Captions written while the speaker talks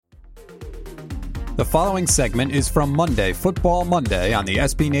The following segment is from Monday Football Monday on the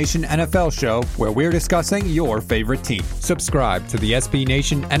SB Nation NFL Show, where we're discussing your favorite team. Subscribe to the SB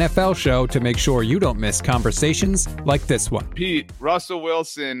Nation NFL Show to make sure you don't miss conversations like this one. Pete, Russell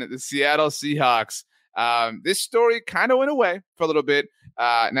Wilson, the Seattle Seahawks. This story kind of went away for a little bit.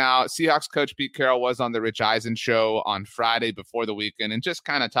 Now, Seahawks coach Pete Carroll was on the Rich Eisen show on Friday before the weekend and just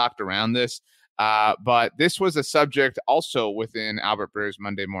kind of talked around this. But this was a subject also within Albert Breer's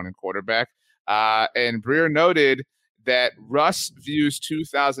Monday Morning Quarterback. And Breer noted that Russ views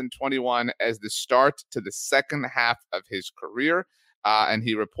 2021 as the start to the second half of his career. And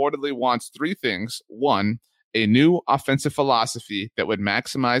he reportedly wants three things. One, a new offensive philosophy that would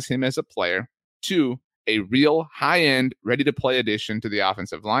maximize him as a player. Two, a real high-end, ready-to-play addition to the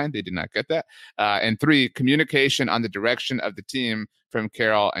offensive line. They did not get that. And three, communication on the direction of the team from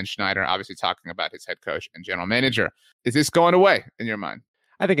Carroll and Schneider, obviously talking about his head coach and general manager. Is this going away in your mind?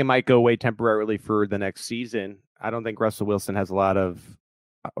 I think it might go away temporarily for the next season. I don't think Russell Wilson has a lot of,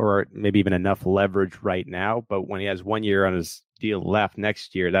 or maybe even enough leverage right now. But when he has 1 year on his deal left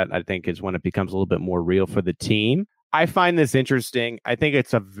next year, that I think is when it becomes a little bit more real for the team. I find this interesting. I think it's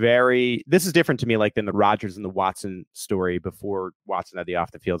this is different to me, like than the Rodgers and the Watson story before Watson had the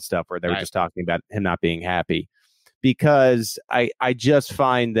off the field stuff where they were just talking about him not being happy, because I just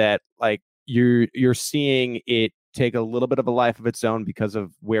find that like you're seeing it take a little bit of a life of its own because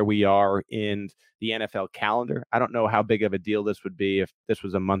of where we are in the NFL calendar. I don't know how big of a deal this would be if this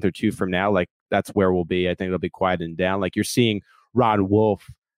was a month or two from now. Like that's where we'll be. I think it'll be quieting down. Like you're seeing Ron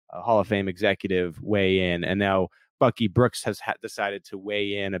Wolf, a Hall of Fame executive, weigh in, and now Bucky Brooks has decided to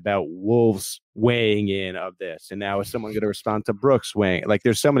weigh in about Wolves weighing in of this. And now is someone going to respond to Brooks weighing? Like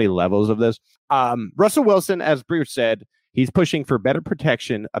there's so many levels of this. Russell Wilson, as Breer said, he's pushing for better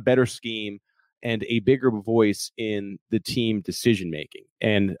protection, a better scheme, and a bigger voice in the team decision-making.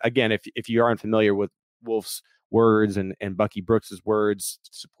 And again, if you aren't familiar with Wolf's words and Bucky Brooks's words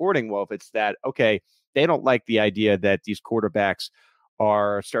supporting Wolf, it's that, okay, they don't like the idea that these quarterbacks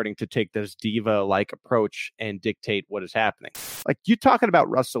are starting to take this diva-like approach and dictate what is happening. Like you talking about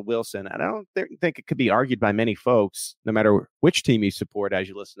Russell Wilson, and I don't think it could be argued by many folks, no matter which team you support as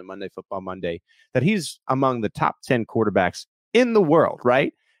you listen to Monday Football Monday, that he's among the top 10 quarterbacks in the world,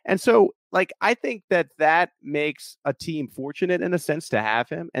 right? And so, like, I think that makes a team fortunate in a sense to have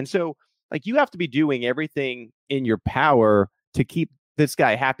him. And so, like, you have to be doing everything in your power to keep this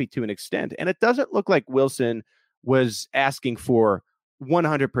guy happy to an extent. And it doesn't look like Wilson was asking for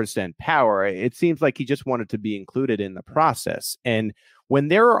 100% power. It seems like he just wanted to be included in the process. And when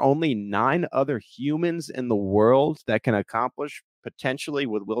there are only 9 other humans in the world that can accomplish potentially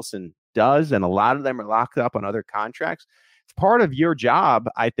what Wilson does, and a lot of them are locked up on other contracts, it's part of your job,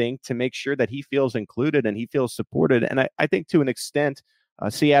 I think, to make sure that he feels included and he feels supported. And I think to an extent,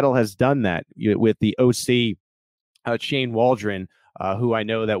 Seattle has done that with the OC, Shane Waldron, who I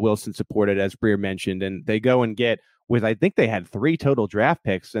know that Wilson supported, as Breer mentioned, and they go and get I think they had 3 total draft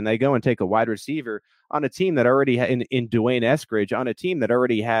picks, and they go and take a wide receiver on a team that already in Dwayne Eskridge, on a team that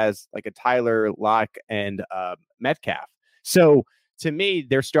already has like a Tyler Lock and Metcalf. So to me,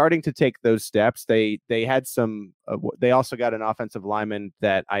 they're starting to take those steps. They had some. They also got an offensive lineman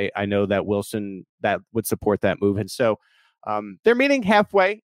that I know that Wilson that would support that move, and so they're meeting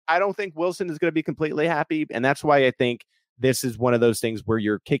halfway. I don't think Wilson is going to be completely happy, and that's why I think this is one of those things where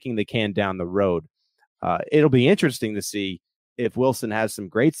you're kicking the can down the road. It'll be interesting to see if Wilson has some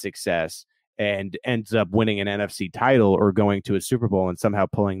great success and ends up winning an NFC title or going to a Super Bowl and somehow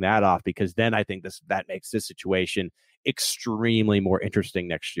pulling that off, because then I think that makes this situation extremely more interesting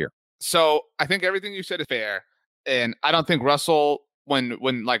next year. So I think everything you said is fair. And I don't think Russell, when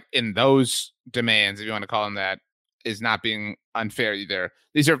like in those demands, if you want to call them that, is not being unfair either.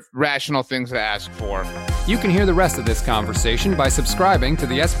 These are rational things to ask for. You can hear the rest of this conversation by subscribing to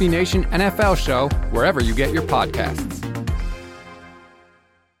the SB Nation NFL Show wherever you get your podcasts.